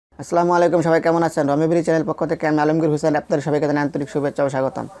আসসালামু আলাইকুম, সবাই কেমন আছেন? রমেবড চ্যানেল পক্ষ থেকে আমি আলমগীর হোসেন আপনাদের সবাইকে জানাই আন্তরিক শুভেচ্ছা ও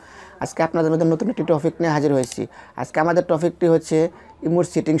স্বাগতম। আজকে আপনাদের মধ্যে নতুন একটি টপিক নিয়ে হাজির হয়েছি। আজকে আমাদের টপিকটি হচ্ছে ইমোর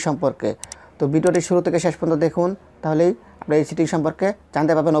সিটিং সম্পর্কে। তো ভিডিওটি শুরু থেকে শেষ পর্যন্ত দেখুন, তাহলেই আপনারা এই সিটিং সম্পর্কে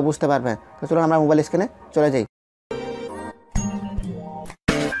জানতে পারবেন ও বুঝতে পারবেন। তো চলুন আমরা মোবাইল স্ক্রিনে চলে যাই।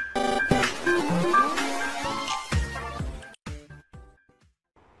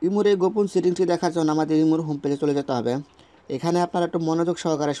 ইমোর এই গোপন সেটিংসটি দেখার জন্য আমাদের ইমোর হোম পেজে চলে যেতে হবে। এখানে আপনারা একটু মনোযোগ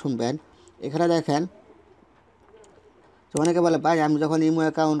সহকারে শুনবেন। এখানে দেখেন, তো অনেকে বলে ভাই আমি যখন ইমো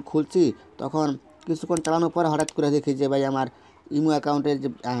অ্যাকাউন্ট খুলছি তখন কিছুক্ষণ চালানোর পরে হঠাৎ করে দেখি যে ভাই আমার ইমো অ্যাকাউন্টের যে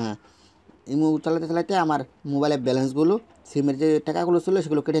ইমো চালাতে চালাতে আমার মোবাইলের ব্যালেন্সগুলো, সিমের যে টাকাগুলো ছিল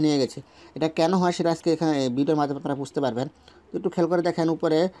সেগুলো কেটে নিয়ে গেছে। এটা কেন হয় সেটা আজকে এখানে ভিডিওর মাধ্যমে আপনারা বুঝতে পারবেন। তো একটু খেয়াল করে দেখেন,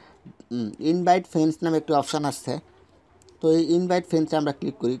 উপরে ইনভাইট ফ্রেন্ডস নামে একটি অপশান আসছে। তো এই ইনভাইট ফ্রেন্ডসে আমরা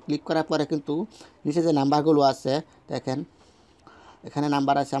ক্লিক করি। ক্লিক করার পরে কিন্তু নিচে যে নাম্বারগুলো আছে দেখেন, এখানে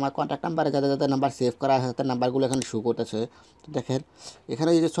নাম্বার আছে আমার কন্ট্যাক্ট নাম্বারে যাদের যাদের নাম্বার সেভ করা আছে তাদের নাম্বারগুলো এখানে শো করতেছে। তো দেখেন এখানে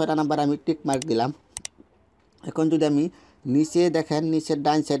এই যে 6টা নাম্বার আমি টিক মার্ক দিলাম। এখন যদি আমি নিচে দেখেন, নিচের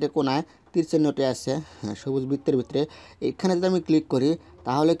ডান সাইডে কোনায় তীর নোটে আছে, হ্যাঁ, সবুজ বৃত্তের ভিতরে, এখানে যদি আমি ক্লিক করি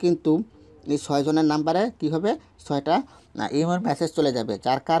তাহলে কিন্তু এই 6 জনের নাম্বারে কী হবে, 6টা ইমেল মেসেজ চলে যাবে,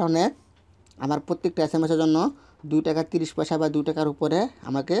 যার কারণে আমার প্রত্যেকটা SMS-এর জন্য 2 টাকা 30 পয়সা বা 2 টাকার উপরে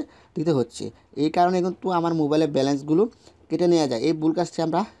আমাকে দিতে হচ্ছে। এই কারণে কিন্তু আমার মোবাইলের ব্যালেন্সগুলো কেটে নেওয়া যায়। এই ভুল কাজটি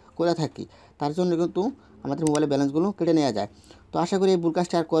আমরা করে থাকি, তার জন্য কিন্তু আমাদের মোবাইলের ব্যালেন্সগুলো কেটে নেওয়া যায়। তো আশা করি এই ভুল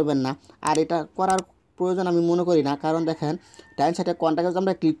কাজটি আর করবেন না, আর এটা করার প্রয়োজন আমি মনে করি না। কারণ দেখেন ডান সাইডে কন্ট্যাক্টে যদি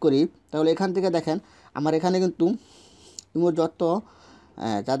আমরা ক্লিক করি তাহলে এখান থেকে দেখেন আমার এখানে কিন্তু ইমোর যত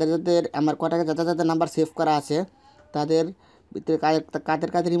যাদের যাদের আমার কন্ট্যাক্টে যাদের যাদের নাম্বার সেভ করা আছে তাদের ভিতরে কাদের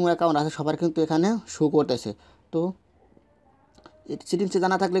কাদের ইমো অ্যাকাউন্ট আছে সবার কিন্তু এখানে শো করতেছে। তো এই সেটিংসে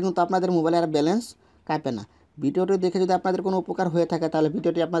জানা থাকলে কিন্তু আপনাদের মোবাইলে আর ব্যালেন্স কাটবে না। ভিডিওটি দেখে যদি আপনাদের কোনো উপকার হয়ে থাকে তাহলে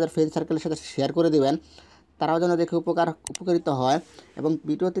ভিডিওটি আপনাদের ফ্রেন্ড সার্কেলের সাথে শেয়ার করে দেবেন, তারাও যেন দেখে উপকারিত হয়। এবং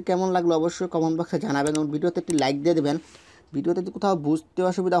ভিডিওতে কেমন লাগলো অবশ্যই কমেন্ট বক্সে জানাবেন এবং ভিডিওতে একটি লাইক দিয়ে দেবেন। ভিডিওতে যদি কোথাও বুঝতে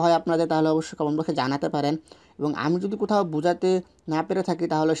অসুবিধা হয় আপনাদের তাহলে অবশ্যই কমেন্ট বক্সে জানাতে পারেন, এবং আমি যদি কোথাও বোঝাতে না পেরে থাকি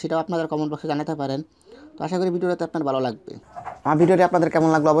তাহলে সেটাও আপনাদের কমেন্ট বক্সে জানাতে পারেন। তো আশা করি ভিডিওটা আপনার ভালো লাগবে। আমার ভিডিওটি আপনাদের কেমন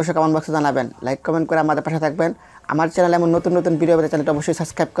লাগলো অবশ্যই কমেন্ট বক্সে জানাবেন, লাইক কমেন্ট করে আমাদের পাশে থাকবেন। আমার চ্যানেলে এমন নতুন নতুন ভিডিও পেতে চ্যানেলটা অবশ্যই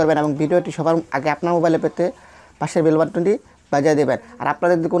সাবস্ক্রাইব করবেন এবং ভিডিওটি সবার আগে আপনার মোবাইলে পেতে পাশের বেল বাটনটি বাজিয়ে দেবেন। আর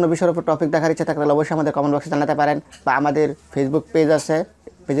আপনাদের যদি কোনো বিষয়ের উপর টপিক দেখার ইচ্ছা থাকে তাহলে অবশ্যই আমাদের কমেন্ট বক্সে জানাতে পারেন, বা আমাদের ফেসবুক পেজ আছে,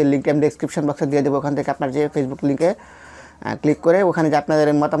 পেজের লিঙ্ক আমি ডেসক্রিপশন বক্সে দিয়ে দেবো। ওখান থেকে আপনার যে ফেসবুক লিঙ্কে ক্লিক করে ওখানে যে আপনাদের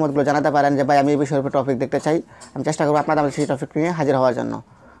মতামতগুলো জানাতে পারেন যে ভাই আমি এই বিষয়ের উপর টপিক দেখতে চাই, আমি চেষ্টা করবো আপনাদের সেই টপিক নিয়ে হাজির হওয়ার জন্য।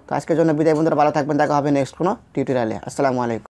 তো আজকের জন্য বিদায় বন্ধুরা, ভালো থাকবেন, দেখা হবে নেক্সট কোনো টিউটোরিয়ালে। আসসালামু আলাইকুম।